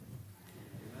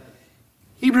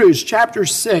Hebrews chapter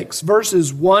 6,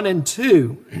 verses 1 and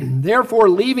 2. Therefore,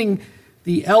 leaving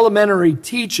the elementary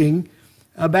teaching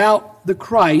about the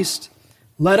Christ,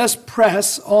 let us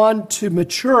press on to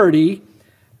maturity,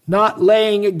 not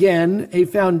laying again a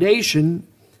foundation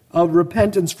of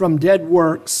repentance from dead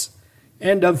works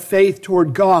and of faith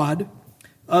toward God,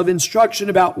 of instruction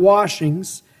about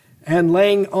washings and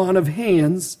laying on of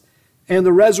hands, and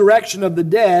the resurrection of the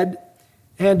dead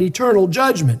and eternal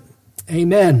judgment.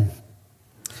 Amen.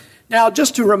 Now,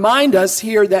 just to remind us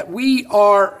here that we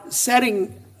are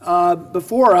setting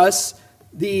before us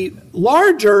the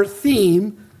larger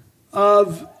theme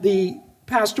of the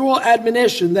pastoral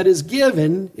admonition that is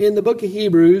given in the book of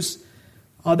Hebrews,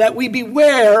 that we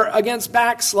beware against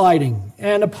backsliding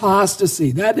and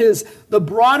apostasy. That is the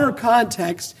broader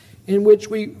context in which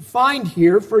we find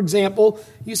here. For example,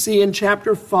 you see in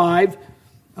chapter 5,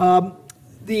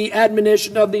 the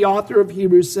admonition of the author of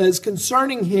Hebrews says,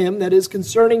 concerning him, that is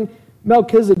concerning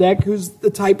Melchizedek, who's the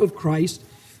type of Christ,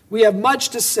 we have much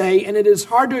to say, and it is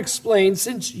hard to explain,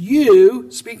 since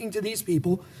you, speaking to these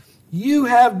people, you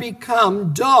have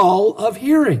become dull of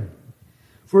hearing.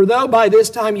 For though by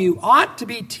this time you ought to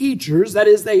be teachers, that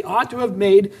is, they ought to have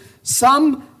made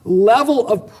some level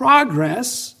of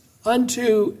progress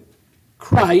unto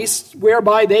Christ,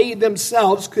 whereby they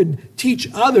themselves could teach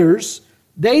others,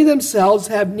 they themselves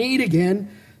have need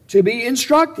again to be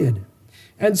instructed.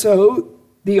 And so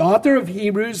the author of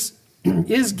Hebrews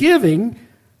is giving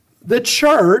the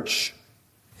church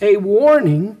a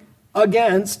warning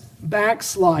against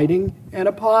backsliding and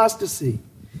apostasy.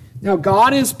 Now,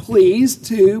 God is pleased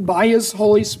to, by His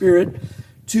Holy Spirit,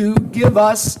 to give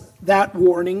us that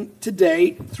warning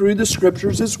today through the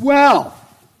Scriptures as well.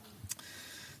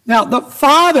 Now, the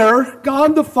Father,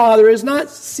 God the Father, is not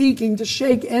seeking to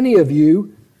shake any of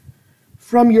you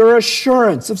from your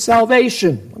assurance of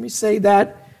salvation. Let me say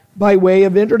that by way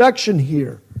of introduction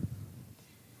here.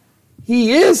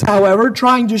 He is, however,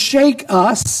 trying to shake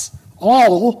us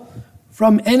all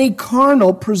from any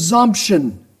carnal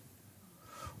presumption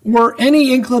or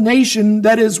any inclination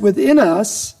that is within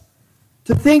us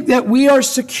to think that we are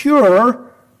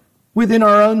secure within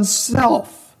our own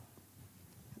self.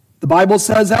 The Bible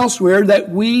says elsewhere that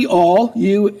we all,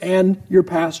 you and your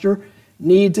pastor,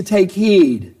 need to take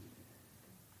heed,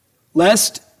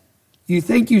 lest you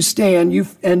think you stand, you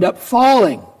end up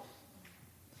falling.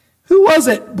 Who was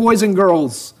it, boys and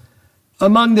girls,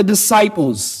 among the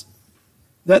disciples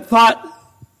that thought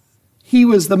he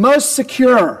was the most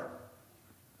secure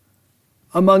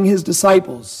among his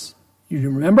disciples? You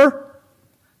remember?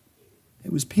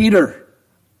 It was Peter.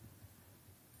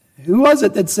 Who was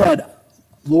it that said,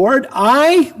 Lord,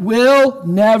 I will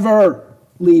never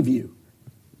leave you?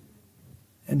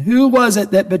 And who was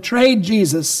it that betrayed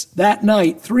Jesus that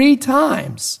night 3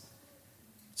 times,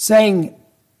 saying,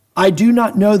 I do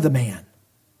not know the man.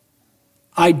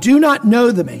 I do not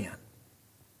know the man.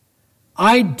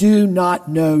 I do not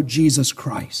know Jesus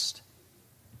Christ.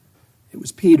 It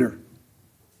was Peter.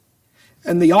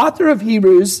 And the author of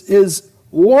Hebrews is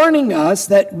warning us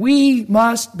that we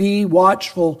must be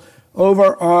watchful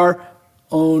over our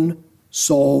own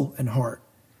soul and heart.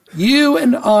 You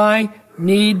and I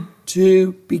need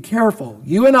to be careful.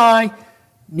 You and I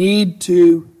need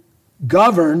to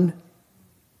govern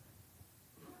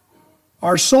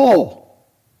our soul.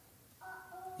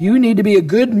 You need to be a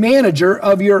good manager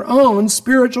of your own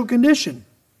spiritual condition.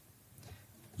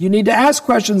 You need to ask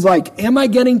questions like, am I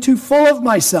getting too full of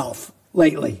myself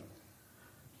lately?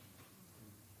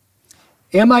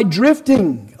 Am I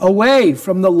drifting away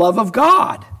from the love of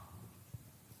God?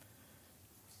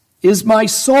 Is my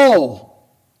soul,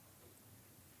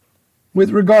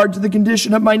 with regard to the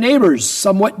condition of my neighbors,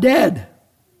 somewhat dead?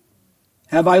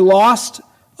 Have I lost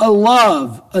a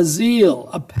love, a zeal,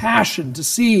 a passion to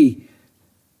see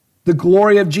the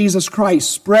glory of Jesus Christ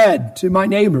spread to my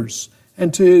neighbors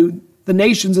and to the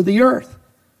nations of the earth?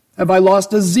 Have I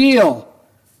lost a zeal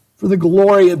for the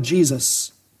glory of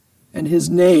Jesus and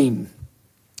His name?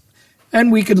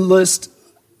 And we could list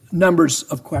numbers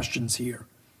of questions here.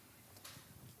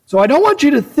 So I don't want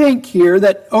you to think here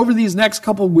that over these next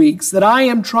couple of weeks that I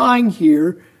am trying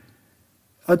here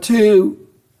to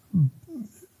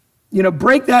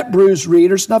break that bruised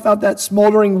reed or snuff out that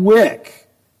smoldering wick.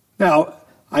 Now,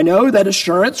 I know that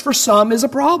assurance for some is a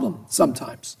problem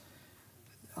sometimes.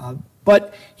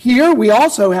 But here we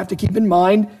also have to keep in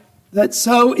mind that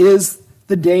so is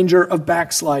the danger of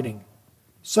backsliding.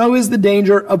 So is the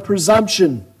danger of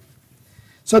presumption.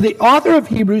 So the author of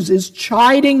Hebrews is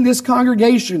chiding this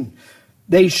congregation.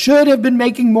 They should have been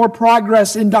making more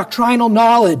progress in doctrinal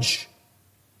knowledge.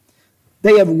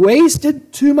 They have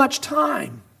wasted too much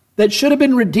time. that should have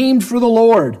been redeemed for the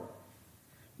Lord.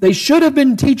 They should have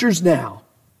been teachers now.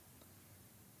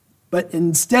 But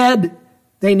instead,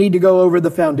 they need to go over the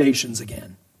foundations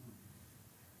again.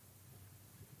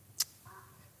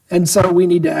 And so we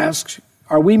need to ask,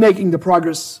 are we making the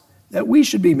progress that we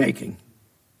should be making?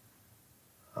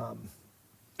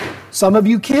 Some of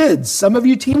you kids, some of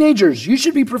you teenagers, you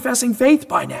should be professing faith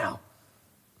by now.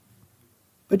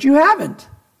 But you haven't.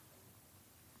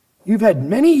 You've had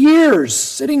many years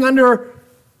sitting under,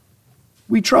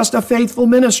 we trust, a faithful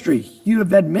ministry. You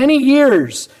have had many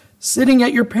years sitting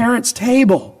at your parents'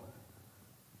 table,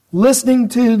 listening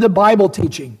to the Bible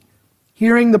teaching,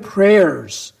 hearing the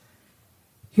prayers,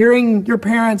 hearing your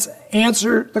parents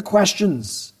answer the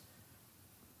questions.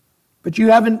 But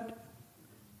you haven't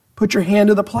put your hand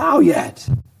to the plow yet.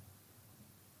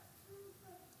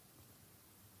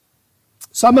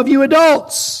 Some of you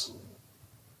adults,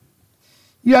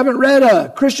 you haven't read a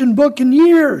Christian book in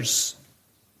years.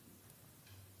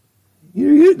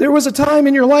 There was a time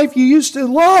in your life you used to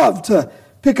love to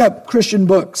pick up Christian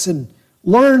books and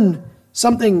learn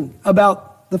something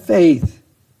about the faith.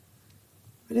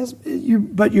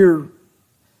 You've been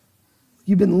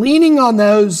leaning on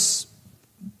those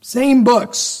same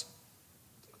books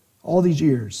all these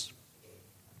years.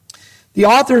 The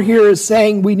author here is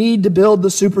saying we need to build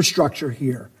the superstructure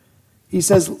here. He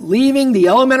says, leaving the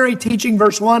elementary teaching,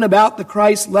 verse 1, about the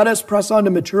Christ, let us press on to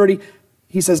maturity.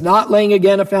 He says, not laying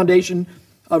again a foundation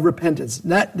of repentance.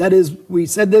 That is, we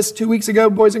said this 2 weeks ago,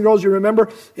 boys and girls, you remember?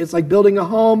 It's like building a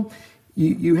home.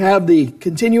 You have the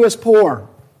continuous pour.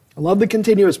 I love the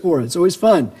continuous pour. It's always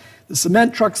fun. The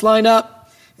cement trucks line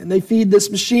up, and they feed this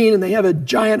machine, and they have a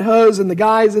giant hose, and the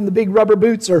guys in the big rubber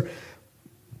boots are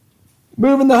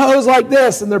moving the hose like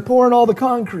this, and they're pouring all the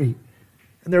concrete,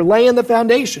 and they're laying the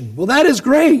foundation. Well, that is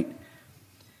great,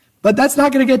 but that's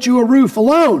not going to get you a roof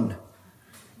alone.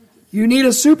 You need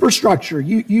a superstructure.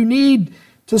 You need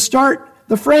to start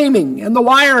the framing and the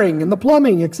wiring and the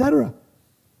plumbing, etc.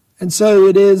 And so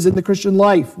it is in the Christian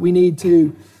life. We need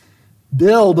to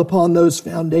build upon those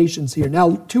foundations here.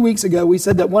 Now, 2 weeks ago, we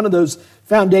said that one of those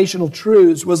foundational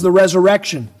truths was the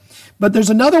resurrection. But there's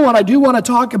another one I do want to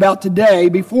talk about today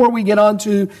before we get on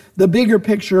to the bigger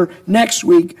picture next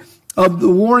week of the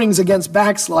warnings against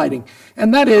backsliding.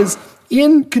 And that is,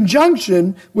 in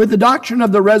conjunction with the doctrine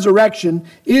of the resurrection,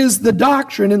 is the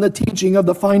doctrine and the teaching of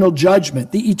the final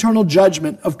judgment, the eternal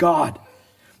judgment of God.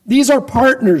 These are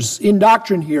partners in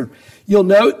doctrine here. You'll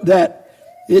note that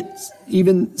it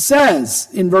even says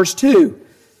in verse 2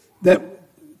 that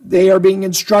they are being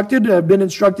instructed, have been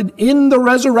instructed in the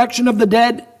resurrection of the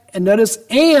dead, and notice,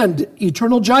 and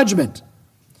eternal judgment.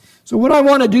 So what I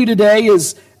want to do today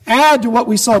is add to what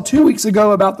we saw 2 weeks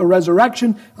ago about the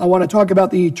resurrection. I want to talk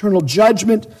about the eternal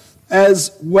judgment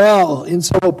as well in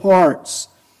several parts.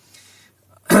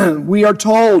 We are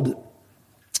told,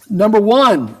 number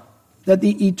one, that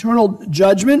the eternal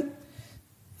judgment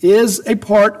is a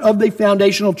part of the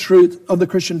foundational truth of the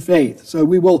Christian faith. So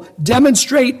we will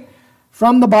demonstrate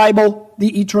from the Bible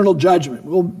the eternal judgment.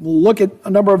 We'll look at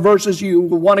a number of verses. You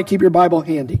will want to keep your Bible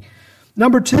handy.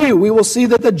 Number two, we will see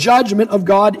that the judgment of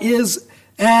God is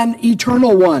an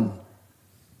eternal one.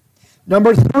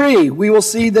 Number three, we will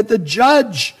see that the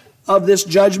judge of this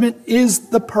judgment is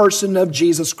the person of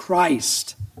Jesus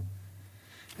Christ.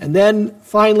 And then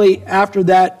finally, after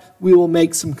that, we will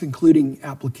make some concluding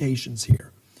applications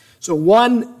here. So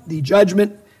one, the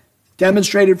judgment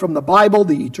demonstrated from the Bible,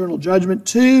 the eternal judgment.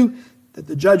 Two, that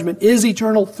the judgment is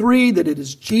eternal. Three, that it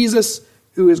is Jesus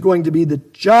who is going to be the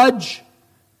judge.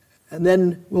 And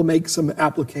then we'll make some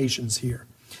applications here.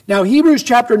 Now, Hebrews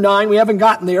chapter 9, we haven't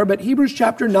gotten there, but Hebrews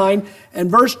chapter 9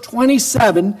 and verse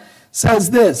 27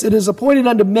 says this, it is appointed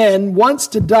unto men once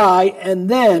to die and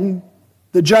then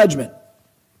the judgment.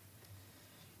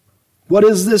 What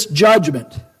is this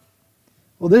judgment?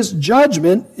 Well, this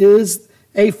judgment is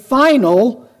a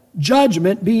final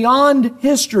judgment beyond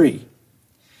history.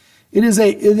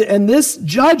 And this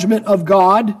judgment of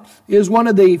God is one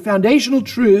of the foundational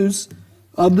truths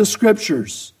of the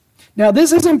Scriptures. Now,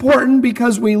 this is important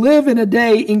because we live in a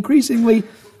day increasingly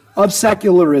of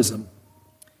secularism.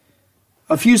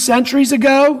 A few centuries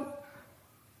ago,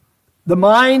 the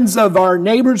minds of our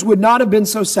neighbors would not have been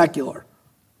so secular.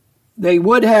 They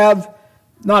would have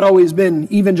not always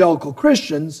been evangelical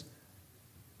Christians,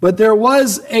 but there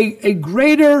was a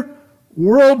greater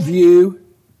worldview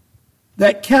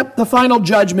that kept the final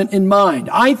judgment in mind.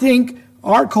 I think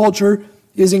our culture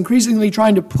is increasingly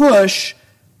trying to push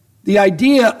the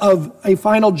idea of a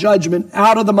final judgment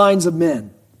out of the minds of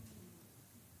men.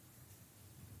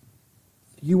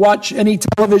 You watch any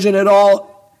television at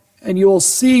all, and you will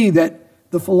see that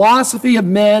the philosophy of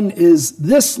men is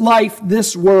this life,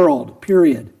 this world,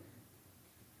 period.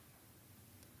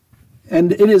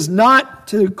 And it is not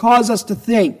to cause us to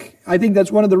think. I think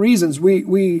that's one of the reasons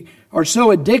we are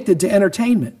so addicted to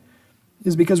entertainment,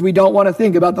 is because we don't want to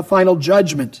think about the final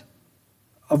judgment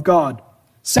of God.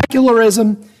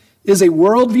 Secularism is a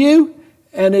worldview,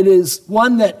 and it is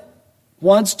one that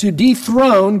wants to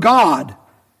dethrone God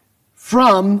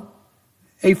from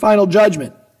a final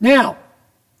judgment. Now,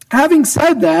 having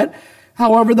said that,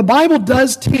 however, the Bible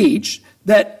does teach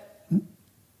that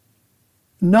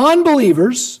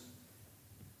non-believers,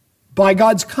 by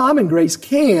God's common grace,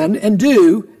 can and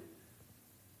do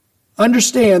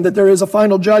understand that there is a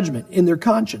final judgment in their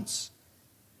conscience.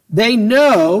 They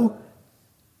know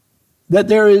that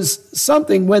there is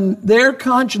something when their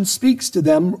conscience speaks to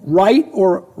them, right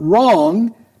or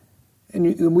wrong.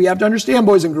 And we have to understand,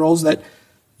 boys and girls, that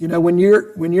when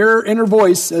your inner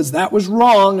voice says, that was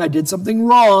wrong, I did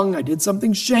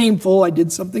something shameful, I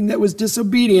did something that was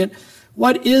disobedient.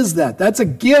 What is that? That's a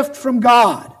gift from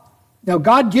God. Now,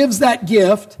 God gives that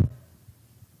gift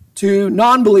to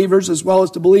non-believers as well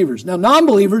as to believers. Now,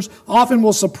 non-believers often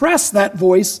will suppress that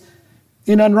voice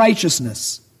in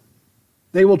unrighteousness.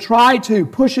 They will try to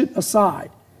push it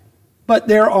aside. But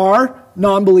there are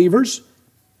non-believers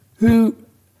who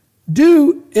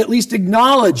do at least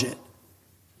acknowledge it.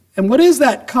 And what is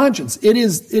that conscience? It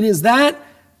is that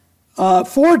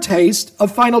foretaste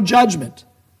of final judgment.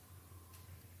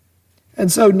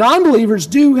 And so non-believers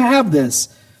do have this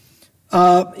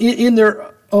in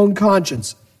their own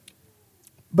conscience.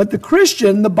 But the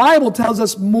Christian, the Bible tells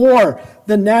us more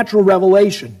than natural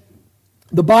revelation.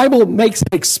 The Bible makes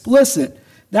it explicit.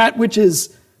 That which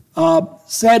is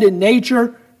said in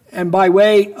nature and by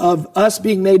way of us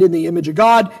being made in the image of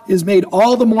God is made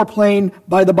all the more plain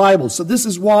by the Bible. So this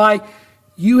is why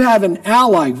you have an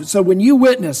ally. So when you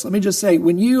witness, let me just say,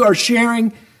 when you are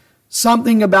sharing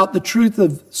something about the truth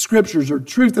of Scriptures or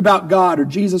truth about God or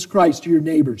Jesus Christ to your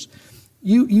neighbors,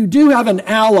 you do have an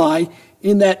ally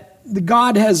in that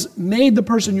God has made the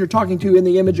person you're talking to in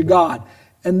the image of God.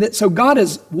 And so God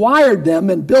has wired them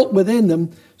and built within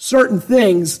them certain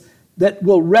things that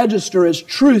will register as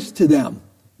truth to them,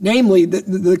 namely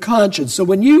the conscience. So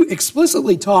when you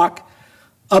explicitly talk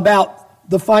about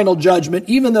the final judgment,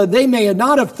 even though they may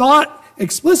not have thought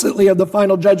explicitly of the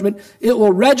final judgment, it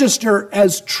will register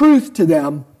as truth to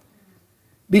them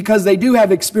because they do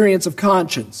have experience of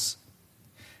conscience.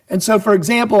 And so, for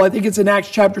example, I think it's in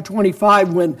Acts chapter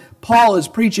 25 when Paul is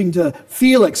preaching to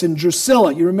Felix and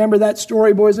Drusilla. You remember that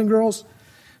story, boys and girls?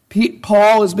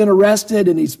 Paul has been arrested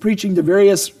and he's preaching to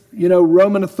various,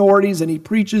 Roman authorities, and he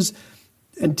preaches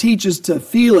and teaches to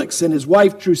Felix and his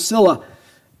wife Drusilla.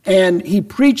 And he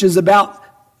preaches about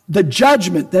the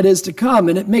judgment that is to come,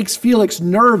 and it makes Felix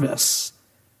nervous.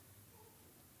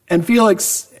 And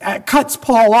Felix cuts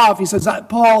Paul off. He says,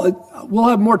 Paul, we'll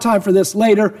have more time for this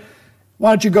later. Why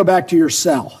don't you go back to your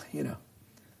cell,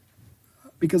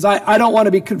 Because I don't want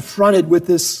to be confronted with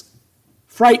this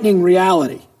frightening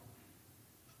reality.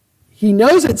 He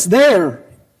knows it's there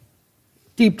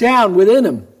deep down within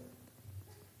him.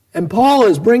 And Paul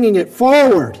is bringing it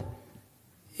forward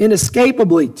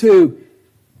inescapably to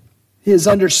his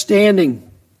understanding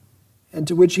and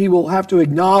to which he will have to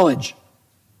acknowledge.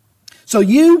 So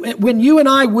when you and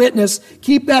I witness,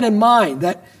 keep that in mind,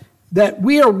 that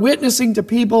we are witnessing to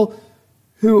people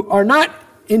who are not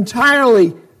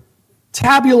entirely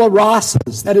tabula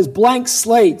rasas, that is blank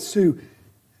slates, who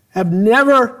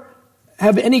never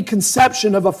have any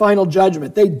conception of a final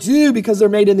judgment. They do because they're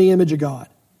made in the image of God.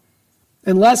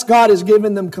 Unless God has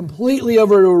given them completely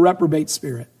over to a reprobate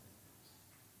spirit.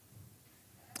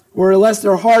 Or unless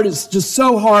their heart is just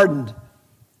so hardened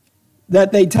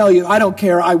that they tell you, I don't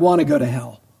care, I want to go to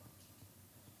hell.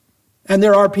 And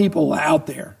there are people out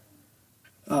there.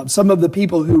 Some of the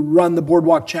people who run the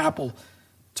Boardwalk Chapel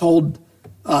told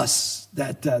us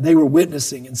that they were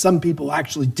witnessing, and some people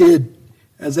actually did,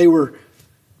 as they were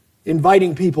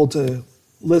inviting people to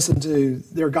listen to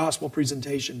their gospel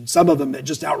presentation. Some of them had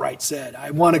just outright said,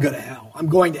 I want to go to hell. I'm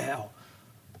going to hell.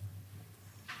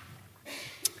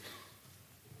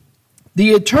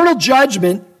 The eternal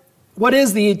judgment, what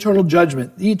is the eternal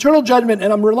judgment? The eternal judgment,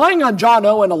 and I'm relying on John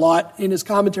Owen a lot in his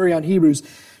commentary on Hebrews.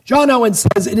 John Owen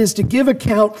says it is to give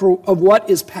account of what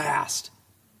is past.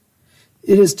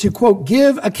 It is to, quote,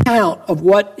 give account of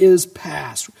what is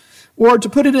past. Or to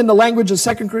put it in the language of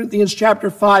 2 Corinthians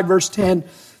chapter 5, verse 10,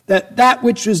 that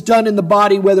which is done in the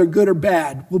body, whether good or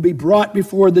bad, will be brought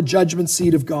before the judgment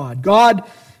seat of God. God,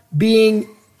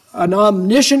 being an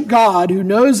omniscient God who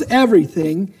knows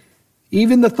everything,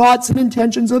 even the thoughts and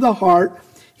intentions of the heart,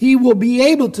 he will be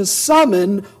able to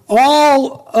summon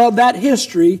all of that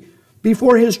history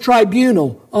before his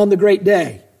tribunal on the great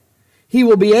day. He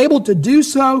will be able to do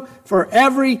so for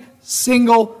every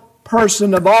single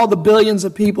person of all the billions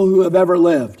of people who have ever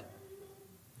lived.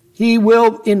 He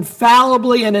will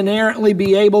infallibly and inerrantly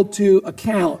be able to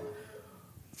account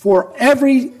for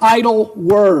every idle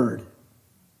word.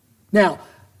 Now,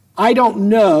 I don't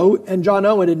know, and John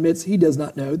Owen admits he does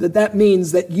not know, that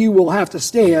means that you will have to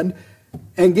stand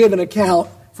and give an account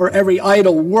for every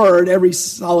idle word, every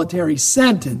solitary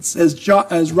sentence.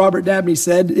 As Robert Dabney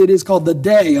said, it is called the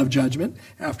day of judgment,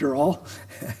 after all.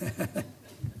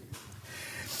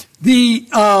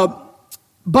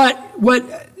 But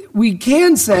what we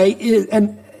can say is,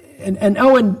 and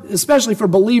Owen, especially for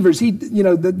believers,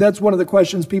 that's one of the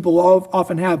questions people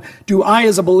often have. Do I,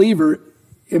 as a believer,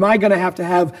 am I going to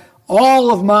have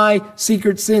all of my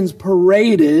secret sins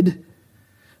paraded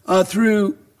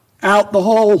throughout the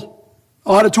whole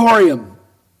auditorium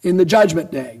in the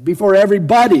judgment day before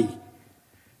everybody?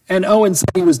 And Owen said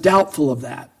he was doubtful of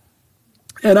that.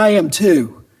 And I am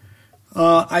too.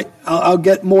 I'll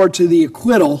get more to the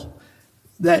acquittal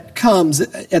that comes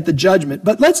at the judgment.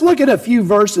 But let's look at a few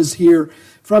verses here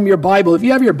from your Bible. If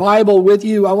you have your Bible with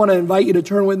you, I want to invite you to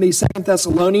turn with me 2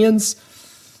 Thessalonians.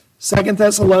 2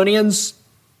 Thessalonians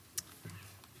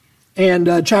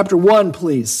and chapter 1,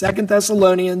 please. 2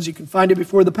 Thessalonians. You can find it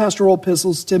before the pastoral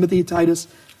epistles, Timothy, Titus.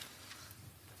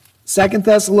 2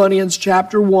 Thessalonians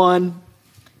chapter 1.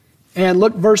 And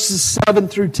look verses 7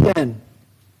 through 10.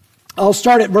 I'll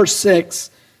start at verse 6.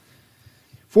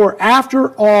 For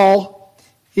after all,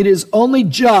 it is only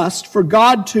just for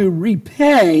God to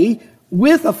repay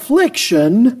with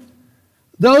affliction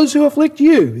those who afflict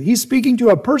you. He's speaking to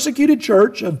a persecuted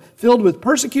church filled with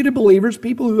persecuted believers,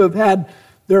 people who have had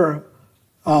their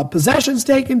possessions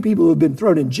taken, people who have been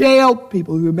thrown in jail,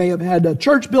 people who may have had a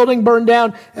church building burned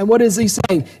down. And what is he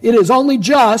saying? It is only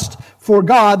just for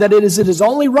God, it is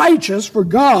only righteous for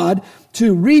God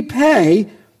to repay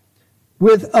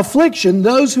with affliction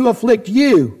those who afflict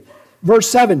you. Verse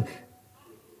 7,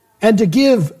 and to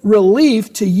give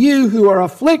relief to you who are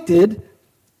afflicted,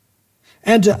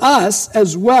 and to us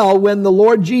as well when the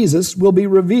Lord Jesus will be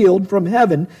revealed from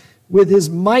heaven with his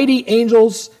mighty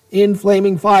angels in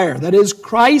flaming fire. That is,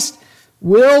 Christ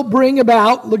will bring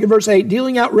about, look at verse 8,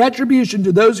 dealing out retribution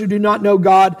to those who do not know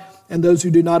God and those who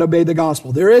do not obey the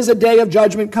gospel. There is a day of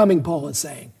judgment coming, Paul is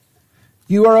saying.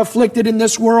 You are afflicted in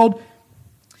this world.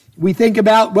 We think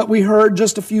about what we heard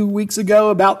just a few weeks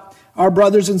ago about our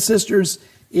brothers and sisters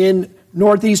in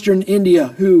northeastern India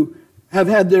who have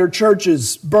had their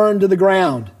churches burned to the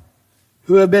ground,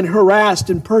 who have been harassed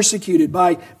and persecuted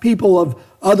by people of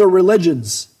other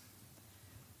religions.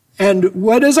 And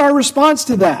what is our response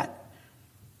to that?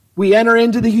 We enter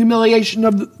into the humiliation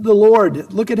of the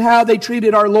Lord. Look at how they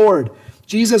treated our Lord.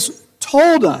 Jesus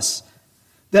told us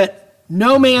that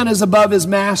no man is above his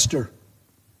master.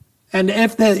 And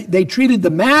if they treated the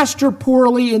master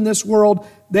poorly in this world,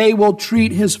 they will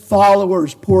treat his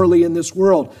followers poorly in this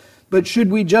world. But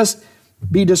should we just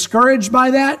be discouraged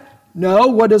by that? No.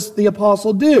 What does the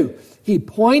apostle do? He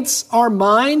points our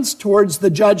minds towards the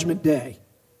judgment day.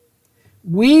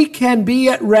 We can be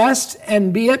at rest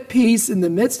and be at peace in the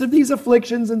midst of these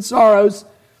afflictions and sorrows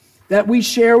that we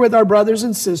share with our brothers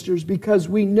and sisters because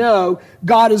we know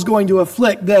God is going to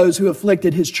afflict those who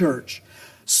afflicted his church.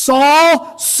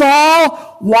 Saul,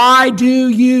 Saul, why do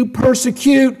you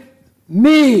persecute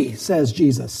me, says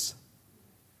Jesus.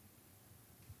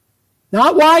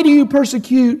 Not why do you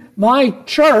persecute my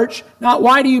church, not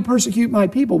why do you persecute my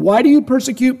people. Why do you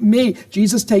persecute me?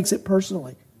 Jesus takes it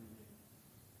personally.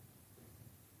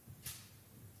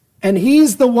 And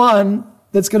he's the one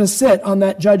that's going to sit on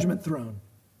that judgment throne.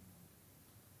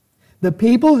 The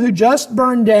people who just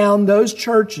burned down those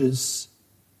churches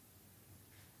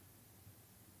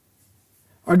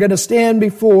are going to stand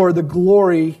before the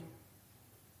glory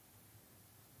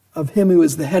of him who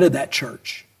is the head of that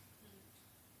church.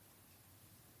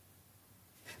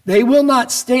 They will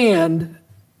not stand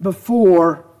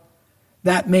before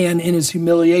that man in his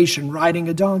humiliation riding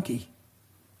a donkey.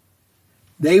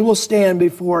 They will stand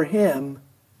before him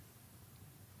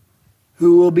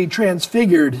who will be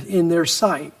transfigured in their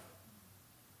sight,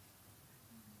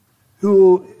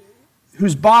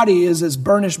 whose body is as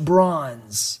burnished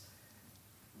bronze,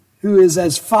 who is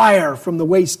as fire from the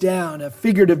waist down, a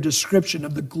figurative description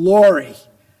of the glory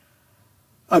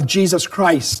of Jesus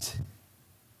Christ.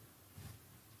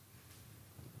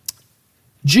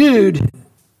 Jude,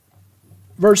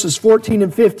 verses 14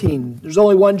 and 15. There's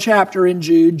only one chapter in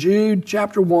Jude. Jude,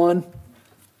 chapter 1.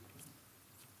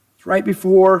 It's right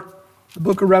before the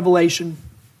book of Revelation.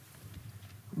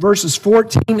 verses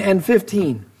 14 and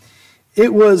 15.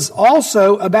 It was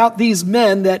also about these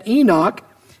men that Enoch,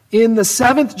 in the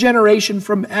 7th generation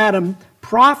from Adam,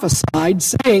 prophesied,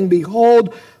 saying,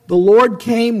 Behold, the Lord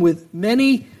came with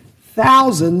many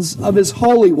thousands of his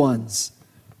holy ones,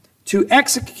 to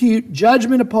execute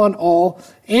judgment upon all,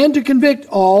 and to convict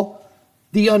all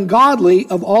the ungodly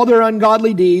of all their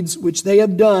ungodly deeds, which they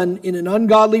have done in an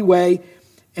ungodly way,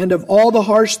 and of all the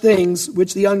harsh things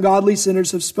which the ungodly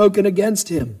sinners have spoken against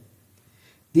him.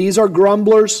 These are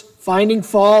grumblers, finding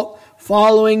fault,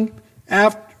 following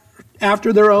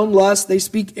after their own lust. They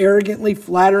speak arrogantly,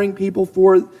 flattering people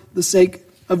for the sake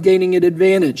of gaining an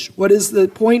advantage. What is the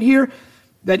point here?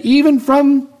 That even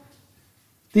from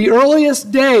the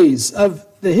earliest days of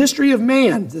the history of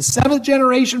man, the 7th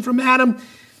generation from Adam,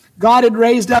 God had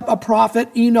raised up a prophet,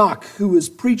 Enoch, who was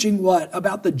preaching what?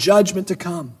 About the judgment to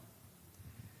come.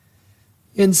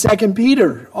 In 2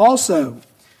 Peter, also,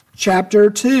 chapter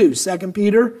 2, 2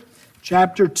 Peter,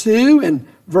 chapter 2 and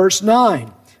verse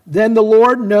 9. Then the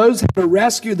Lord knows how to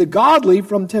rescue the godly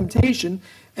from temptation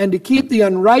and to keep the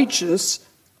unrighteous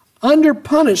under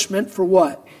punishment for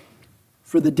what?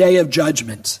 For the day of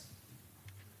judgment.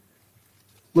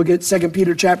 Look at 2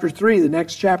 Peter chapter 3, the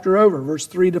next chapter over, verse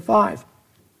 3 to 5.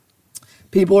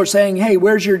 People are saying, hey,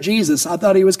 where's your Jesus? I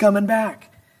thought he was coming back.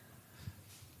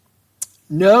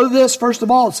 Know this, first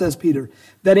of all, says Peter,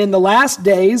 that in the last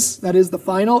days, that is the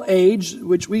final age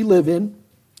which we live in,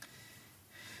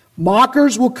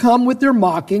 mockers will come with their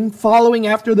mocking, following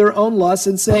after their own lusts,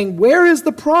 and saying, where is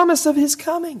the promise of his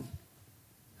coming?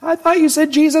 I thought you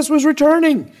said Jesus was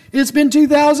returning. It's been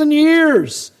 2,000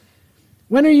 years.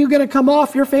 When are you going to come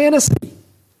off your fantasy?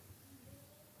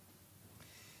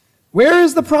 Where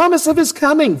is the promise of his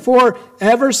coming? For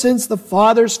ever since the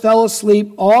fathers fell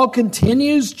asleep, all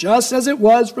continues just as it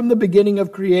was from the beginning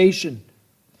of creation.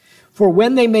 For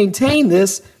when they maintain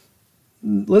this,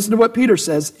 listen to what Peter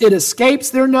says, it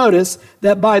escapes their notice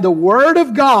that by the word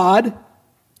of God,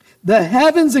 the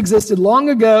heavens existed long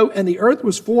ago, and the earth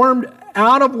was formed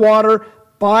out of water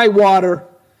by water,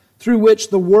 through which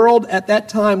the world at that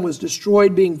time was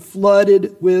destroyed, being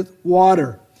flooded with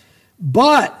water.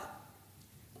 But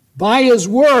by his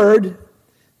word,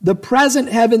 the present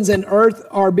heavens and earth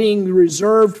are being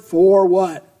reserved for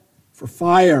what? For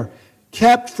fire,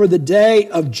 kept for the day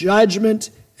of judgment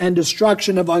and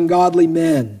destruction of ungodly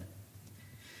men.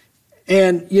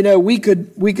 And, you know, we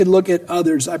could look at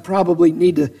others. I probably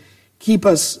need to keep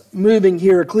us moving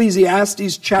here.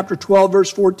 Ecclesiastes chapter 12,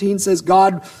 verse 14 says,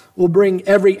 God will bring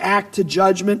every act to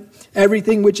judgment,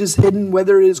 everything which is hidden,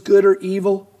 whether it is good or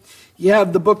evil. You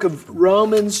have the book of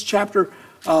Romans chapter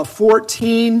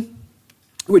 14,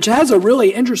 which has a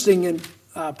really interesting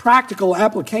and practical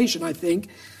application, I think.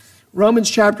 Romans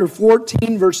chapter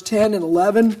 14, verse 10 and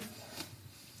 11.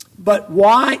 But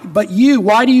why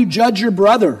do you judge your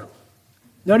brother?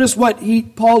 Notice what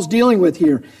Paul's dealing with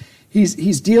here.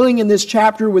 He's dealing in this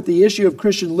chapter with the issue of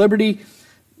Christian liberty.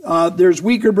 There's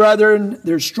weaker brethren,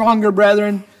 there's stronger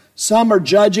brethren. Some are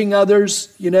judging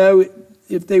others. You know,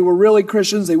 if they were really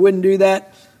Christians, they wouldn't do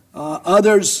that.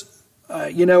 Others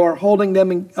are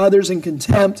holding others in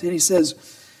contempt. And he says,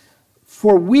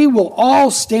 for we will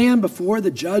all stand before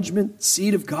the judgment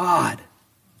seat of God.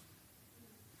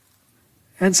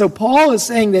 And so Paul is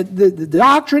saying that the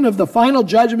doctrine of the final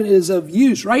judgment is of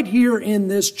use right here in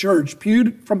this church,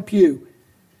 pew from pew,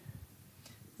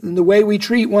 in the way we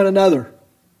treat one another.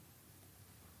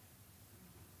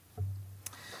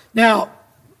 Now,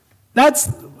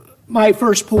 that's my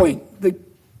first point.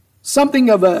 Something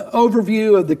of an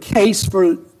overview of the case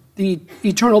for the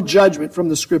eternal judgment from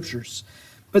the Scriptures.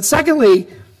 But secondly,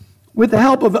 with the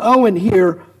help of Owen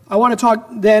here, I want to talk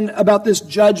then about this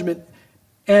judgment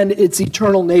and its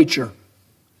eternal nature.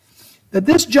 That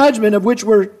this judgment of which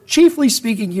we're chiefly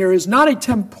speaking here is not a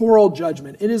temporal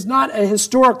judgment. It is not a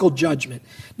historical judgment.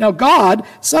 Now, God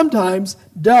sometimes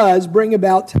does bring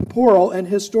about temporal and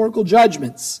historical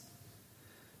judgments.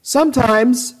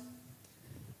 Sometimes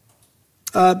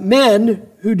men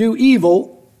who do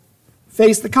evil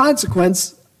face the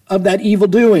consequence of that evil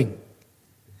doing.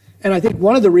 And I think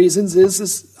one of the reasons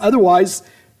is otherwise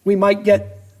we might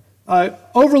get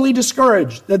overly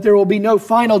discouraged that there will be no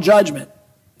final judgment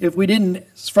if we didn't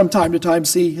from time to time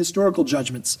see historical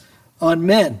judgments on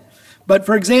men. But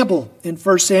for example, in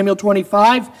 1 Samuel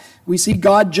 25, we see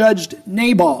God judged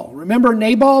Nabal. Remember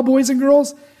Nabal, boys and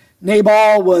girls?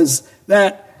 Nabal was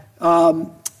that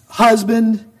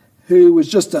husband who was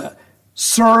just a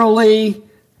surly,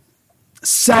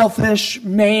 selfish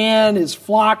man. His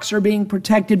flocks are being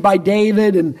protected by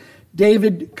David, and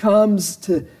David comes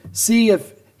to see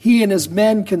if he and his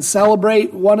men can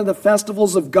celebrate one of the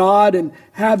festivals of God and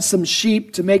have some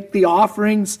sheep to make the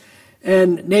offerings.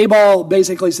 And Nabal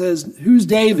basically says, "Who's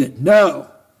David?" No.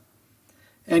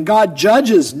 And God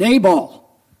judges Nabal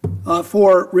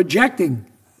for rejecting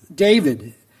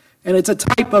David. And it's a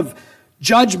type of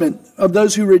judgment of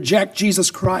those who reject Jesus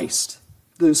Christ,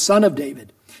 the Son of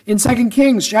David. In 2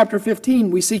 Kings chapter 15,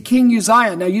 we see King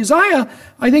Uzziah. Now, Uzziah,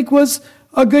 I think, was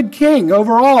a good king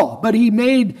overall, but he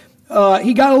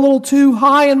got a little too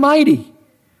high and mighty.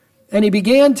 And he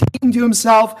began taking to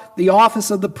himself the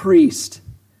office of the priest,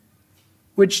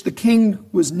 which the king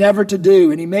was never to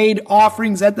do. And he made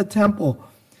offerings at the temple.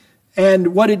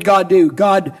 And what did God do?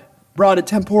 God brought a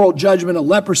temporal judgment of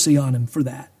leprosy on him for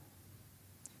that.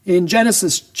 In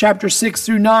Genesis chapter 6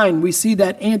 through 9, we see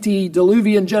that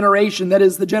antediluvian generation, that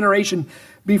is the generation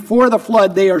before the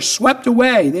flood, they are swept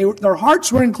away. Their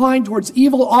hearts were inclined towards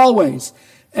evil always.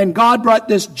 And God brought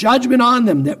this judgment on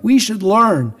them that we should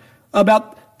learn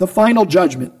about the final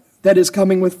judgment that is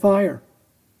coming with fire.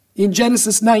 In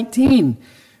Genesis 19,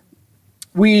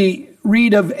 we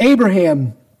read of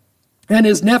Abraham and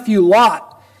his nephew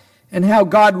Lot and how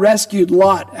God rescued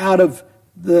Lot out of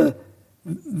the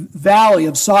valley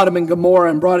of Sodom and Gomorrah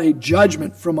and brought a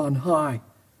judgment from on high.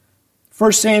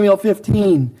 1 Samuel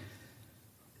 15,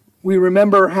 we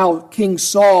remember how King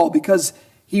Saul, because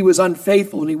he was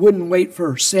unfaithful and he wouldn't wait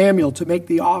for Samuel to make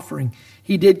the offering,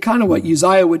 he did kind of what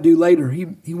Uzziah would do later.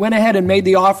 He went ahead and made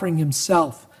the offering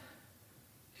himself.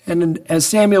 And as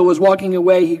Samuel was walking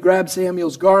away, he grabbed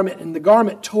Samuel's garment, and the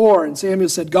garment tore, and Samuel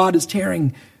said, "God is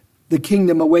tearing the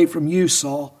kingdom away from you,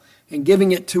 Saul, and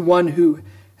giving it to one who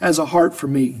has a heart for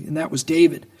me," and that was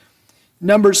David.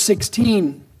 Numbers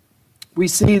 16, we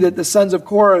see that the sons of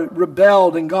Korah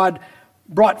rebelled, and God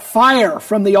brought fire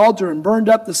from the altar and burned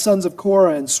up the sons of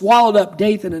Korah and swallowed up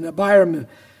Dathan and Abiram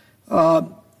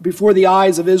before the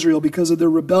eyes of Israel because of their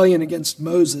rebellion against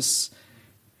Moses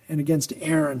and against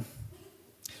Aaron.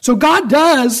 So God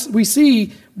does, we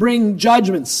see, bring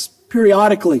judgments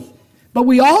periodically. But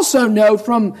we also know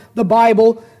from the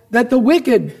Bible that the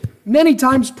wicked many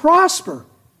times prosper.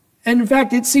 And in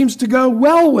fact, it seems to go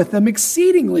well with them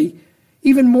exceedingly,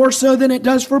 even more so than it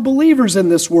does for believers in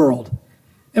this world.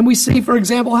 And we see, for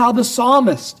example, how the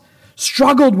psalmist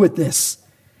struggled with this.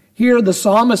 Here, the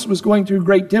psalmist was going through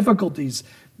great difficulties,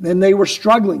 and they were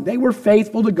struggling. They were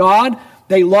faithful to God.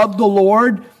 They loved the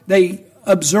Lord. They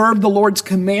observed the Lord's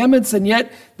commandments, and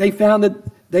yet they found that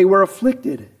they were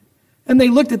afflicted. And they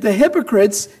looked at the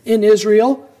hypocrites in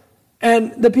Israel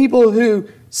and the people who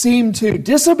seemed to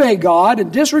disobey God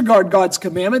and disregard God's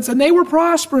commandments, and they were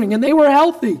prospering, and they were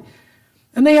healthy,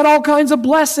 and they had all kinds of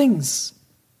blessings.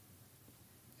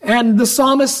 And the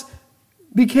psalmist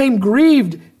became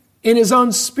grieved in his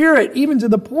own spirit, even to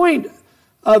the point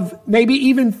of maybe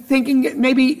even thinking,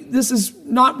 maybe this is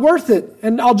not worth it,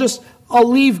 and I'll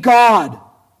leave God.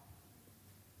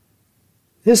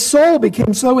 His soul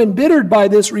became so embittered by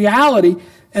this reality,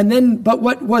 but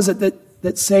what was it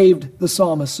that saved the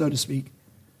psalmist, so to speak?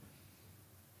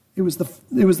 It was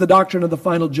the doctrine of the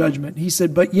final judgment. He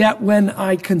said, "But yet when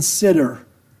I consider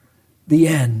the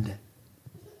end,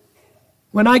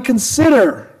 when I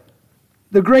consider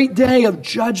the great day of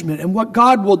judgment and what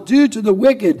God will do to the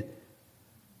wicked,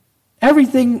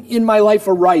 everything in my life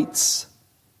arights.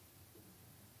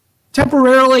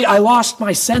 Temporarily, I lost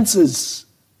my senses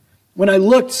when I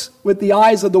looked with the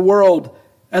eyes of the world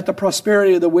at the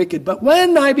prosperity of the wicked. But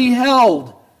when I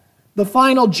beheld the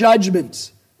final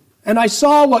judgment, and I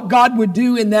saw what God would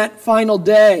do in that final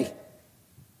day,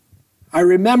 I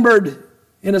remembered,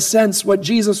 in a sense, what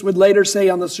Jesus would later say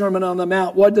on the Sermon on the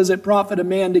Mount. What does it profit a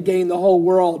man to gain the whole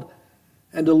world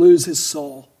and to lose his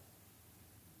soul?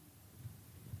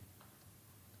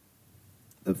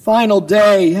 The final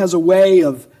day has a way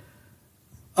of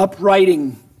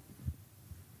uprighting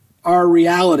our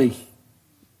reality.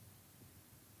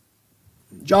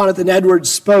 Jonathan Edwards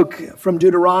spoke from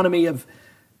Deuteronomy of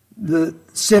the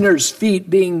sinner's feet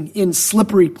being in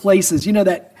slippery places. You know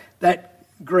that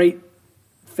great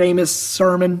famous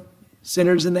sermon,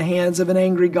 Sinners in the Hands of an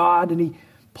Angry God, and he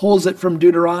pulls it from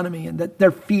Deuteronomy, and that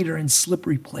their feet are in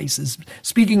slippery places.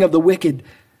 Speaking of the wicked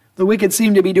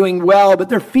seem to be doing well, but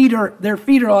their feet are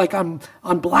like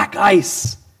on black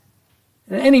ice.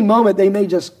 And at any moment they may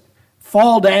just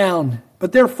fall down,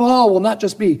 but their fall will not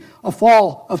just be a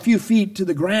fall a few feet to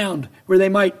the ground where they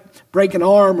might break an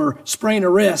arm or sprain a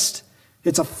wrist.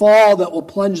 It's a fall that will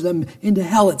plunge them into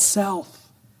hell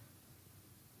itself.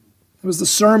 It was the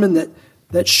sermon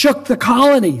that shook the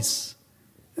colonies.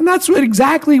 And that's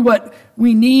exactly what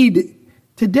we need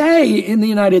today in the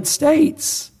United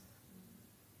States.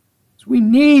 So we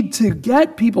need to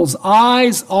get people's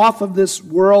eyes off of this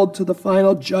world to the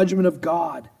final judgment of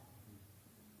God.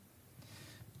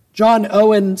 John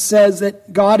Owen says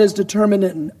that God has determined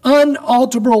an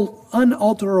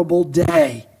unalterable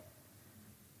day.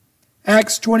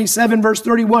 Acts 27, verse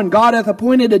 31, God hath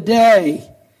appointed a day.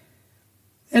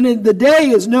 And the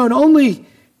day is known only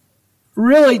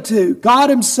really to God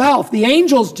himself. The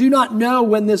angels do not know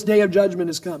when this day of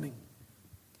judgment is coming.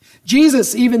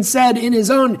 Jesus even said in his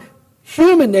own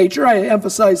human nature, I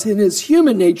emphasize in his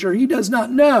human nature, he does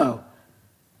not know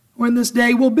when this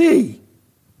day will be.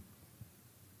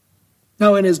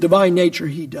 Now, in his divine nature,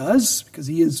 he does, because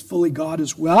he is fully God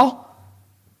as well.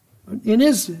 In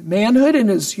his manhood and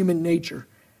his human nature,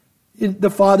 the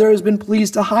Father has been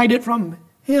pleased to hide it from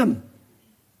him.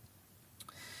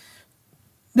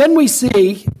 Then we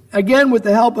see, again with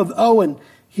the help of Owen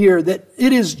here, that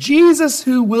it is Jesus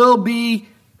who will be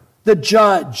the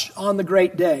judge on the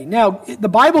great day. Now, the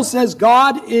Bible says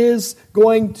God is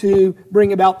going to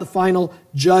bring about the final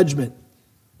judgment.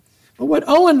 But what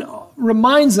Owen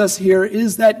reminds us here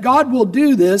is that God will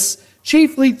do this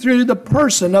chiefly through the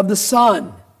person of the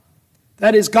Son.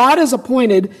 That is, God has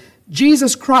appointed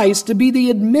Jesus Christ to be the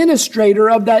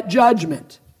administrator of that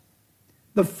judgment.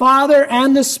 The Father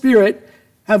and the Spirit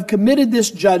have committed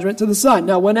this judgment to the Son.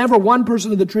 Now, whenever one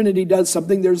person of the Trinity does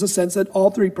something, there's a sense that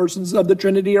all three persons of the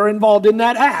Trinity are involved in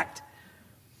that act.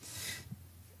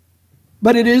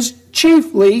 But it is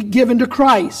chiefly given to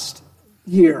Christ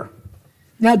here.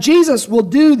 Now, Jesus will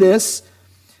do this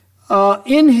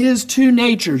in his two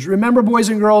natures. Remember, boys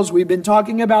and girls, we've been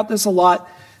talking about this a lot,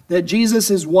 that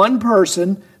Jesus is one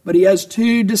person, but he has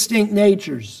two distinct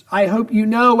natures. I hope you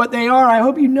know what they are. I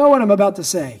hope you know what I'm about to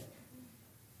say.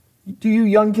 Do you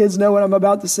young kids know what I'm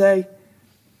about to say?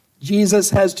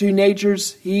 Jesus has two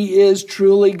natures. He is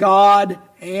truly God,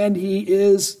 and he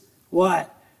is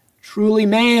what? Truly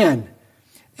man.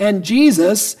 And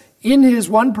Jesus, in his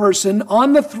one person,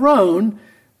 on the throne,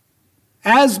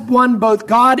 as one, both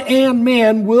God and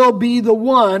man, will be the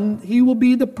one, he will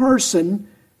be the person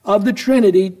of the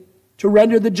Trinity to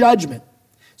render the judgment.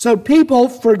 So people,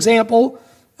 for example,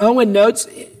 Owen notes,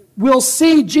 will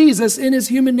see Jesus in his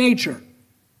human nature.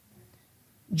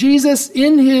 Jesus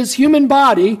in his human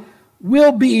body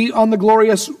will be on the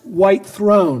glorious white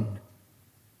throne.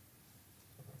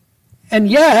 And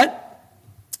yet,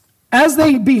 as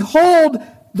they behold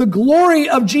the glory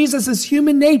of Jesus'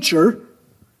 human nature,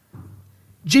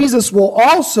 Jesus will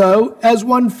also, as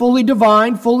one fully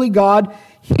divine, fully God,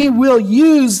 he will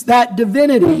use that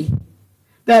divinity,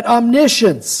 that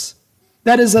omniscience,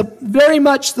 that is very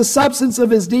much the substance of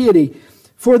his deity,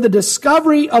 for the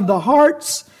discovery of the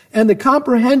hearts and the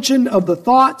comprehension of the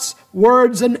thoughts,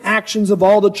 words, and actions of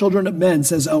all the children of men,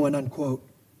 says Owen, unquote.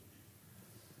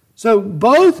 So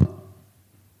both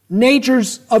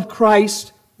natures of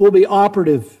Christ will be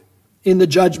operative in the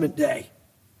judgment day.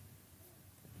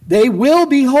 They will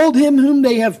behold him whom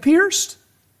they have pierced,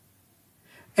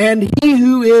 and he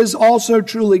who is also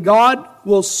truly God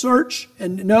will search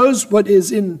and knows what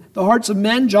is in the hearts of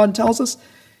men, John tells us.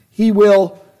 He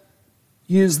will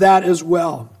use that as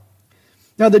well.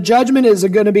 Now, the judgment is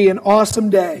going to be an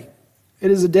awesome day. It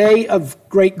is a day of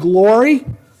great glory.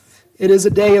 It is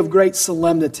a day of great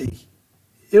solemnity.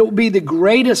 It will be the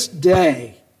greatest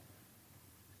day,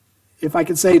 if I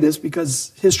can say this,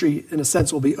 because history, in a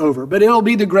sense, will be over. But it will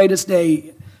be the greatest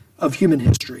day of human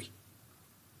history.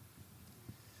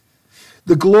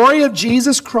 The glory of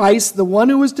Jesus Christ, the one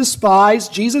who was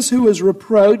despised, Jesus who was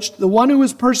reproached, the one who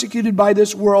was persecuted by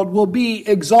this world, will be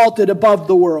exalted above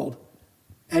the world.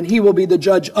 And he will be the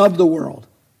judge of the world.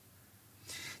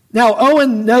 Now,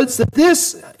 Owen notes that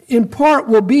this, in part,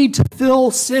 will be to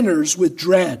fill sinners with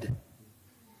dread.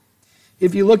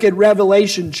 If you look at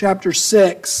Revelation chapter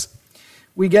 6,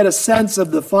 we get a sense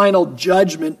of the final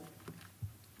judgment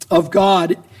of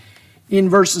God in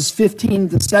verses 15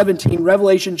 to 17.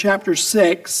 Revelation chapter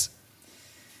 6.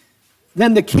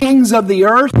 Then the kings of the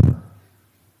earth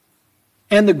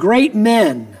and the great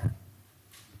men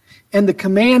and the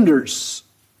commanders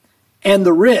and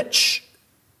the rich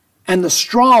and the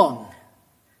strong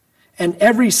and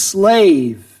every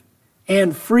slave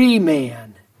and free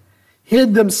man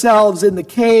hid themselves in the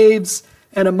caves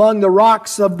and among the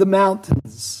rocks of the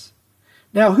mountains.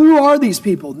 Now, who are these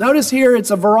people? Notice here it's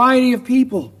a variety of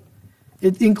people.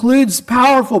 It includes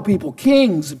powerful people,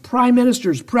 kings, prime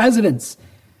ministers, presidents.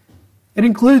 It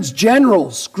includes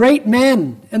generals, great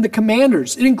men, and the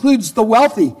commanders. It includes the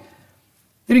wealthy.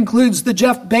 It includes the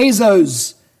Jeff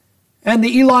Bezos and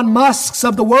the Elon Musks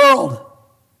of the world,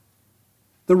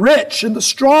 the rich and the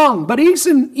strong, but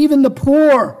even the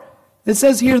poor. It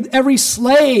says here, every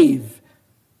slave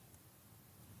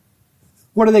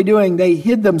What are they doing? They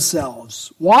hid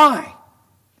themselves. Why?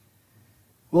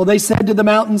 Well, they said to the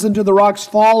mountains and to the rocks,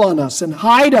 fall on us and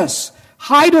hide us.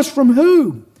 Hide us from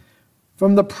who?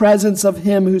 From the presence of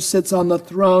him who sits on the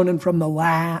throne and from the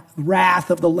wrath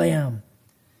of the Lamb.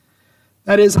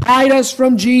 That is, hide us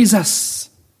from Jesus,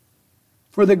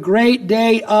 for the great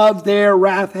day of their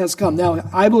wrath has come. Now,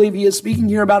 I believe he is speaking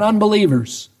here about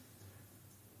unbelievers.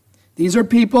 These are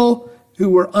people who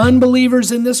were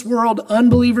unbelievers in this world,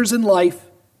 unbelievers in life,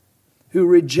 who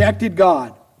rejected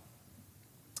God.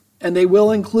 And they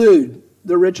will include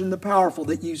the rich and the powerful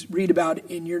that you read about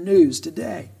in your news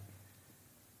today.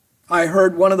 I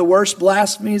heard one of the worst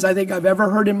blasphemies I think I've ever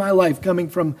heard in my life coming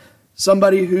from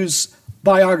somebody whose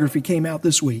biography came out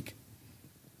this week.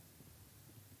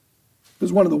 It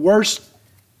was one of the worst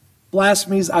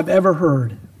blasphemies I've ever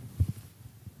heard.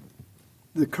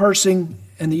 The cursing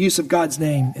and the use of God's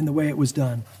name in the way it was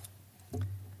done.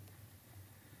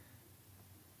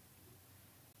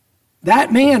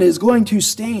 That man is going to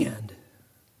stand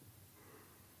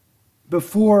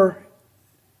before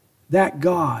that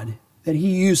God that he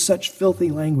used such filthy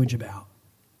language about.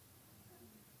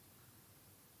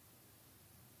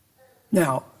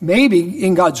 Now, maybe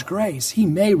in God's grace, he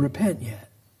may repent yet.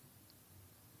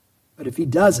 But if he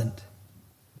doesn't,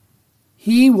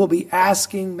 he will be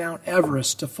asking Mount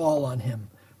Everest to fall on him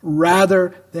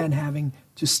rather than having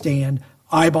to stand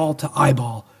eyeball to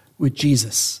eyeball with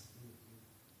Jesus.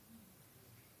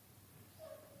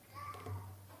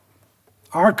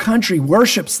 Our country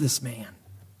worships this man.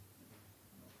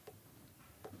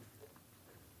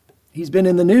 He's been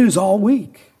in the news all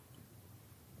week.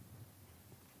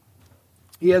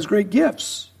 He has great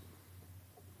gifts.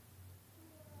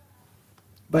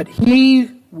 But he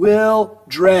will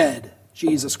dread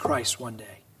Jesus Christ one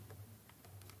day.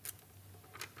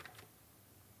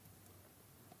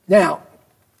 Now,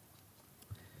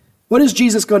 what is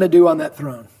Jesus going to do on that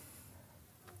throne?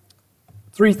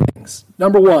 3 things.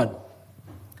 Number 1,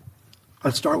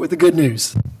 let's start with the good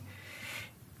news.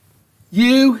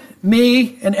 You,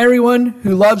 me, and everyone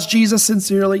who loves Jesus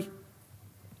sincerely,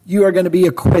 you are going to be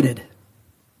acquitted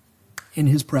in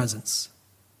his presence.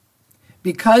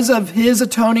 Because of his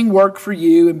atoning work for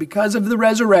you, and because of the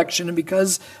resurrection, and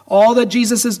because all that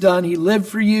Jesus has done, he lived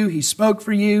for you, he spoke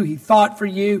for you, he thought for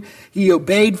you, he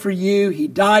obeyed for you, he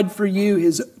died for you,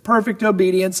 his perfect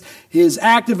obedience, his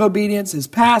active obedience, his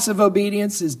passive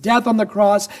obedience, his death on the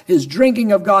cross, his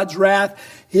drinking of God's wrath,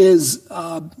 his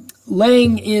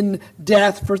laying in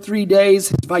death for 3 days,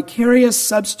 his vicarious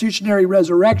substitutionary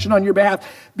resurrection on your behalf.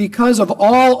 Because of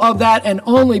all of that, and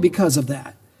only because of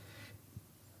that,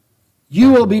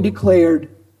 you will be declared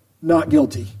not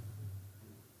guilty.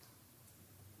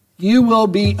 You will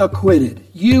be acquitted.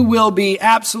 You will be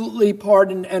absolutely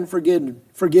pardoned and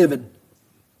forgiven.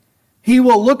 He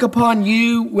will look upon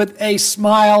you with a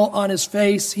smile on his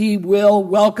face. He will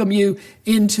welcome you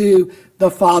into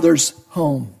the Father's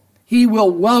home. He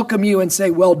will welcome you and say,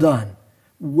 well done,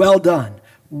 well done,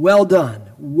 well done,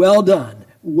 well done,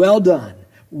 well done,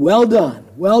 well done,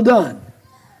 well done.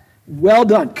 Well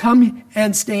done. Come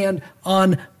and stand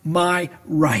on my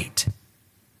right.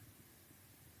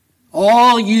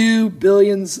 All you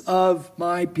billions of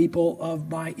my people, of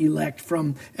my elect,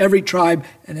 from every tribe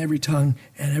and every tongue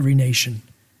and every nation.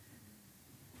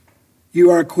 You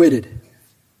are acquitted.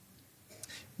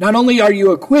 Not only are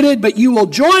you acquitted, but you will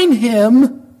join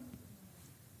him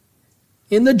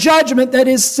in the judgment that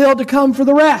is still to come for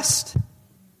the rest.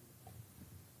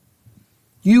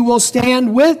 You will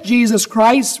stand with Jesus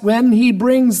Christ when he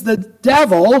brings the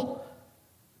devil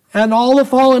and all the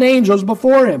fallen angels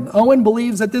before him. Owen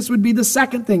believes that this would be the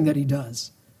second thing that he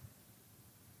does.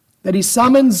 That he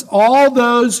summons all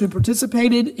those who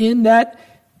participated in that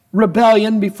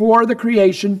rebellion before the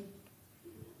creation,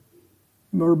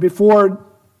 or before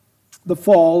the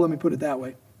fall, let me put it that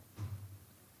way.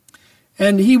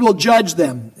 And he will judge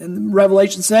them. And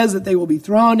Revelation says that they will be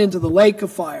thrown into the lake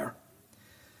of fire.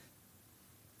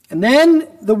 And then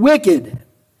the wicked.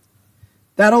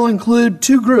 That'll include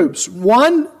 2 groups.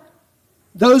 One,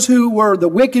 those who were the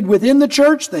wicked within the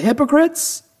church, the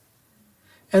hypocrites,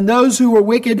 and those who were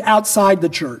wicked outside the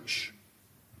church.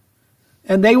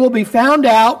 And they will be found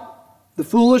out. The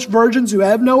foolish virgins who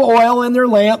have no oil in their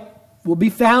lamp will be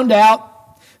found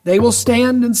out. They will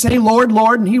stand and say, Lord,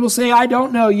 Lord, and he will say, I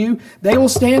don't know you. They will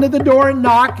stand at the door and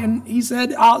knock, and he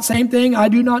said, same thing, I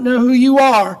do not know who you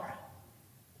are.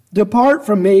 Depart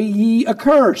from me, ye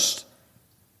accursed.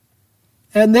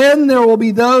 And then there will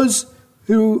be those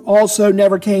who also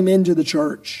never came into the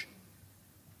church.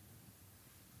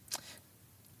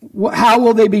 How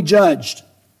will they be judged?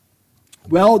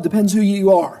 Well, it depends who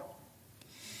you are.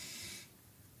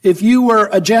 If you were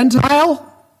a Gentile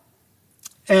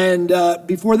and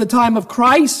before the time of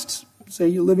Christ, say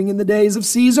you're living in the days of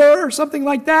Caesar or something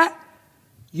like that,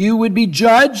 you would be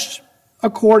judged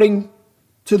according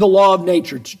to the law of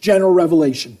nature, to general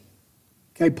revelation.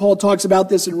 Okay, Paul talks about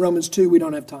this in Romans 2. We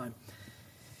don't have time.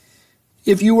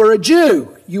 If you were a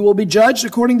Jew, you will be judged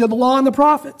according to the law and the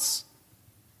prophets.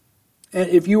 And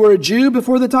if you were a Jew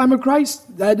before the time of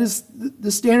Christ, that is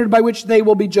the standard by which they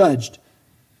will be judged.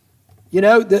 You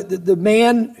know, the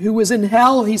man who was in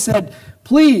hell, he said,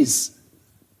 please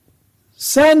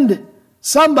send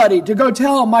somebody to go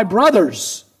tell my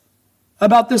brothers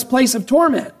about this place of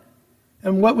torment.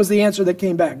 And what was the answer that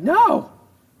came back? No.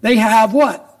 They have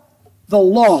what? The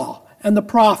law and the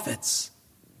prophets.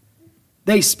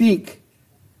 They speak.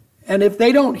 And if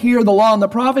they don't hear the law and the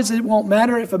prophets, it won't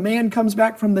matter if a man comes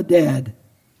back from the dead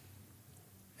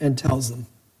and tells them.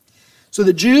 So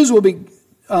the Jews will be,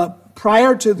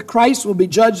 prior to the Christ, will be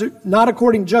judged not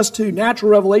according just to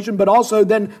natural revelation, but also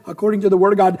then according to the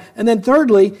Word of God. And then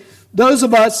thirdly, those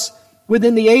of us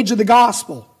within the age of the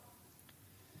gospel,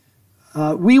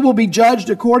 we will be judged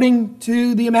according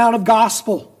to the amount of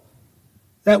gospel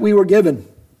that we were given.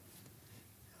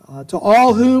 To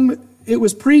all whom it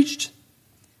was preached,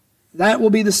 that will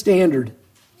be the standard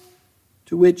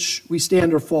to which we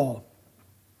stand or fall.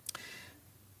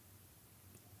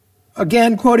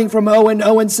 Again, quoting from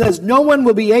Owen says, no one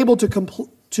will be able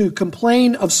to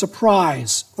complain of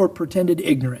surprise or pretended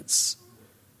ignorance.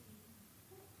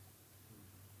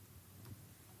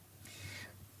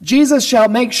 Jesus shall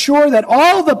make sure that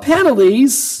all the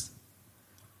penalties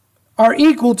are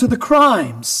equal to the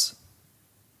crimes,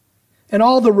 and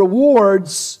all the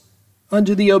rewards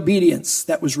unto the obedience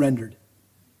that was rendered.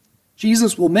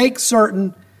 Jesus will make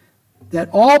certain that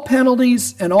all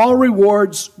penalties and all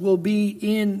rewards will be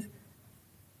in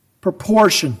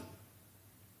proportion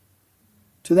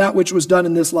to that which was done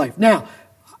in this life. Now,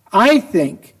 I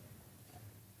think,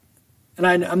 and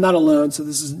I'm not alone, so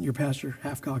this isn't your pastor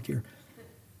half-cocked here,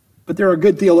 but there are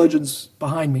good theologians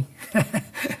behind me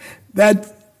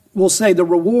that will say the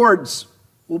rewards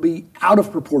will be out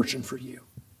of proportion for you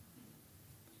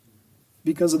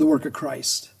because of the work of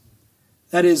Christ.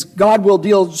 That is, God will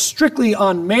deal strictly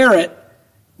on merit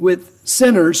with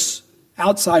sinners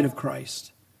outside of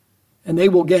Christ, and they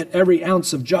will get every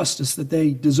ounce of justice that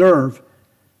they deserve.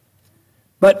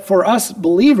 But for us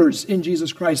believers in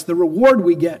Jesus Christ, the reward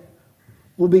we get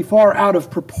will be far out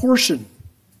of proportion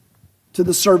to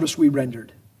the service we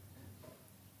rendered.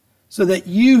 So that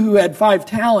you who had 5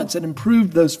 talents and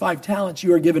improved those 5 talents,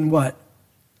 you are given what?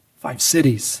 5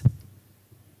 cities.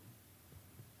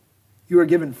 You are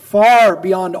given far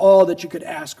beyond all that you could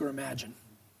ask or imagine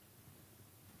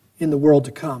in the world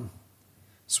to come.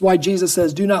 That's why Jesus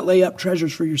says, do not lay up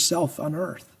treasures for yourself on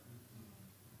earth.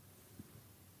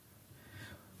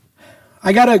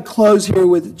 I got to close here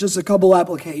with just a couple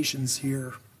applications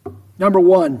here. Number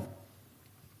 1,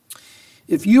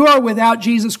 if you are without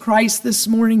Jesus Christ this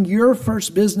morning, your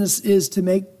first business is to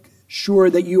make sure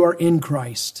that you are in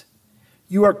Christ.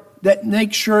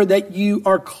 Make sure that you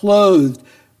are clothed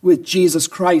with Jesus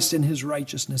Christ and his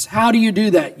righteousness. How do you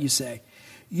do that, you say?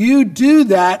 You do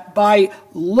that by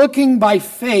looking by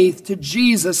faith to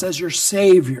Jesus as your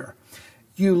Savior.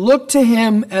 You look to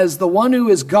him as the one who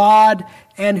is God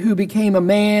and who became a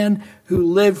man, who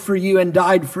lived for you and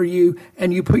died for you,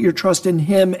 and you put your trust in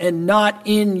him and not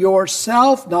in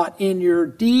yourself, not in your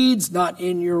deeds, not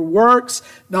in your works,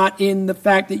 not in the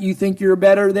fact that you think you're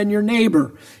better than your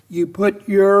neighbor. You put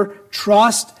your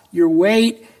trust, your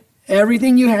weight,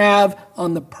 everything you have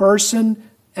on the person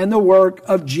and the work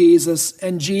of Jesus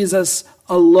and Jesus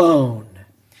alone.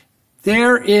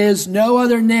 There is no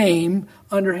other name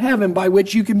under heaven by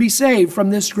which you can be saved from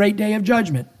this great day of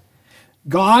judgment.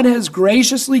 God has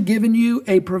graciously given you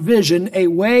a provision, a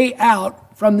way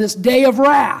out from this day of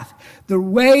wrath. The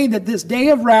way that this day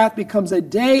of wrath becomes a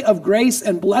day of grace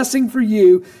and blessing for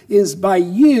you is by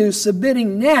you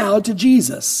submitting now to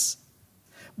Jesus.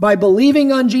 By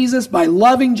believing on Jesus, by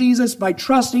loving Jesus, by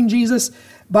trusting Jesus,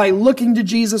 by looking to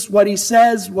Jesus, what he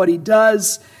says, what he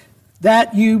does,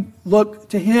 that you look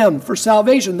to him for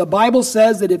salvation. The Bible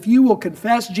says that if you will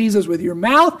confess Jesus with your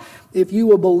mouth, if you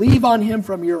will believe on him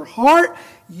from your heart,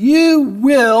 you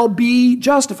will be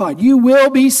justified. You will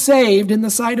be saved in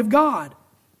the sight of God.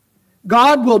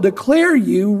 God will declare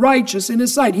you righteous in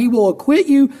his sight. He will acquit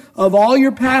you of all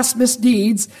your past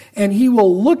misdeeds, and he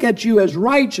will look at you as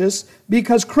righteous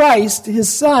because Christ,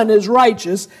 his Son, is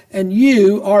righteous, and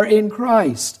you are in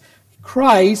Christ.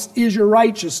 Christ is your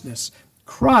righteousness.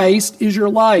 Christ is your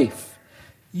life.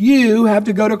 You have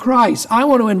to go to Christ. I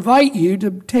want to invite you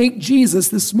to take Jesus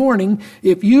this morning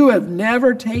if you have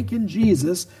never taken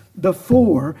Jesus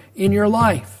before in your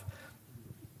life.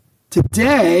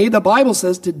 Today, the Bible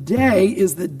says today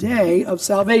is the day of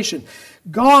salvation.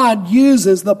 God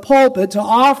uses the pulpit to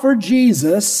offer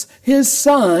Jesus, his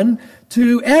Son,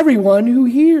 to everyone who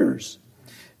hears.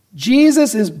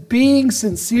 Jesus is being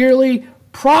sincerely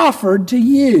proffered to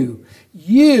you.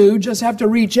 You just have to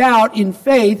reach out in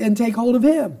faith and take hold of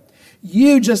him.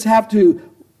 You just have to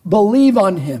believe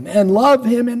on him and love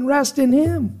him and rest in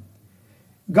him.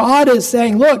 God is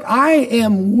saying, look, I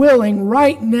am willing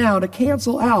right now to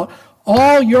cancel out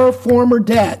all your former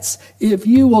debts if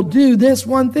you will do this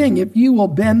one thing, if you will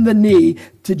bend the knee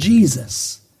to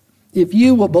Jesus, if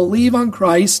you will believe on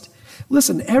Christ.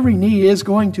 Listen, every knee is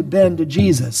going to bend to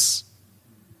Jesus.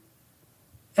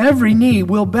 Every knee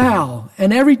will bow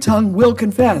and every tongue will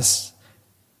confess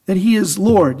that he is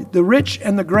Lord. The rich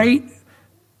and the great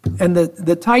and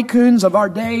the tycoons of our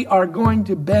day are going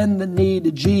to bend the knee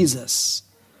to Jesus.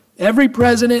 Every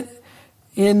president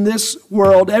in this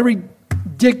world, every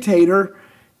dictator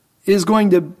is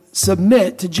going to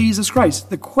submit to Jesus Christ.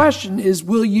 The question is,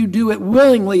 will you do it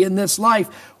willingly in this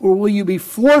life, or will you be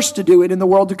forced to do it in the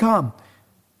world to come?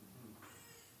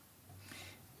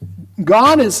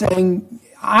 God is saying,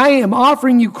 I am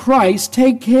offering you Christ.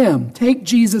 Take him. Take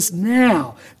Jesus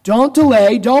now. Don't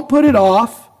delay. Don't put it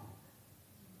off.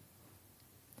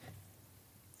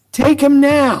 Take him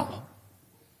now.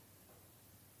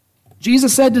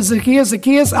 Jesus said to Zacchaeus,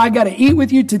 Zacchaeus, I got to eat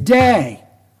with you today.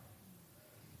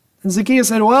 And Zacchaeus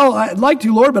said, well, I'd like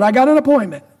to, Lord, but I got an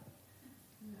appointment.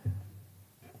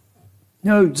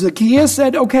 No, Zacchaeus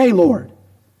said, okay, Lord.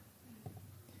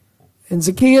 And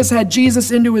Zacchaeus had Jesus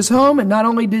into his home, and not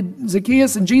only did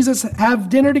Zacchaeus and Jesus have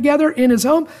dinner together in his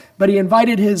home, but he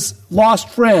invited his lost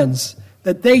friends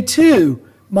that they too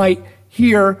might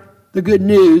hear the good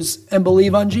news and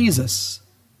believe on Jesus.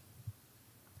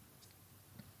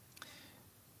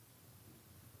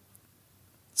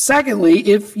 Secondly,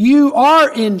 if you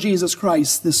are in Jesus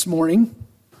Christ this morning,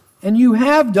 and you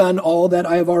have done all that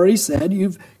I have already said,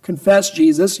 you've confessed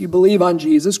Jesus, you believe on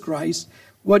Jesus Christ,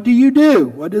 what do?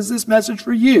 What is this message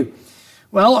for you?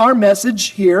 Well, our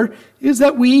message here is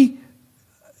that we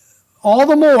all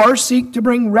the more seek to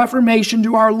bring reformation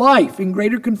to our life in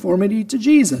greater conformity to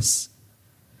Jesus.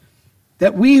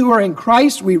 That we who are in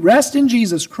Christ, we rest in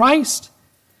Jesus Christ,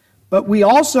 but we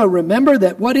also remember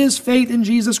that what is faith in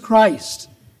Jesus Christ?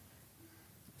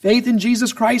 Faith in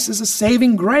Jesus Christ is a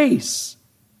saving grace.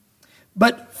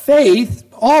 But faith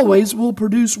always will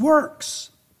produce works.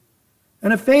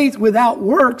 And a faith without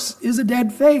works is a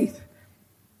dead faith.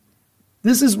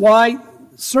 This is why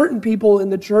certain people in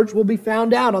the church will be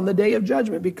found out on the day of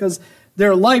judgment, because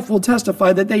their life will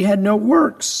testify that they had no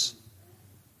works.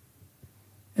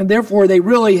 And therefore they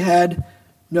really had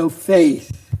no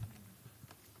faith.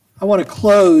 I want to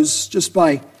close just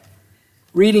by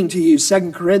reading to you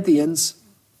 2 Corinthians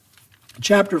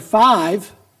chapter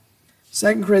 5.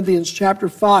 2 Corinthians chapter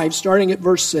 5, starting at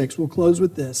verse 6. We'll close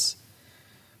with this.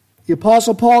 The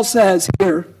Apostle Paul says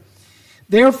here,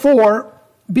 therefore,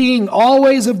 being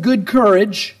always of good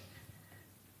courage,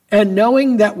 and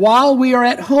knowing that while we are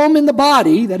at home in the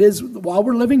body, that is, while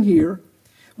we're living here,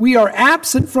 we are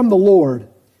absent from the Lord.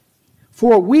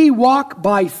 For we walk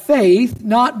by faith,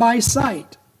 not by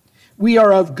sight. We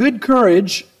are of good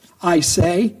courage, I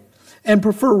say, and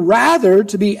prefer rather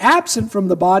to be absent from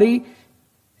the body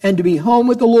and to be home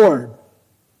with the Lord.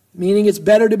 Meaning it's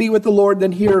better to be with the Lord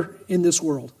than here in this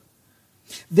world.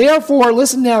 Therefore,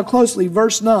 listen now closely,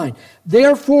 verse 9.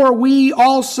 Therefore we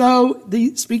also,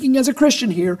 speaking as a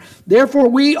Christian here, therefore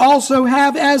we also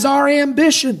have as our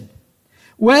ambition,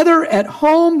 whether at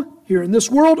home here in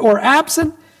this world or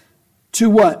absent, to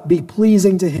what? Be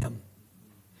pleasing to him.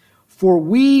 For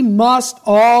we must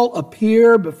all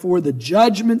appear before the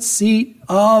judgment seat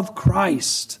of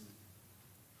Christ,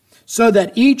 so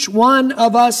that each one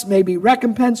of us may be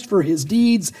recompensed for his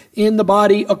deeds in the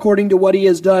body according to what he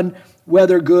has done,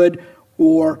 whether good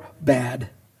or bad.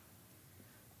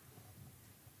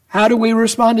 How do we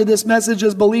respond to this message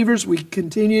as believers? We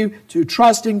continue to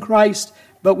trust in Christ,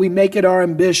 but we make it our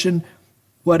ambition,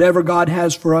 whatever God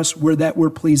has for us, that we're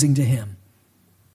pleasing to him.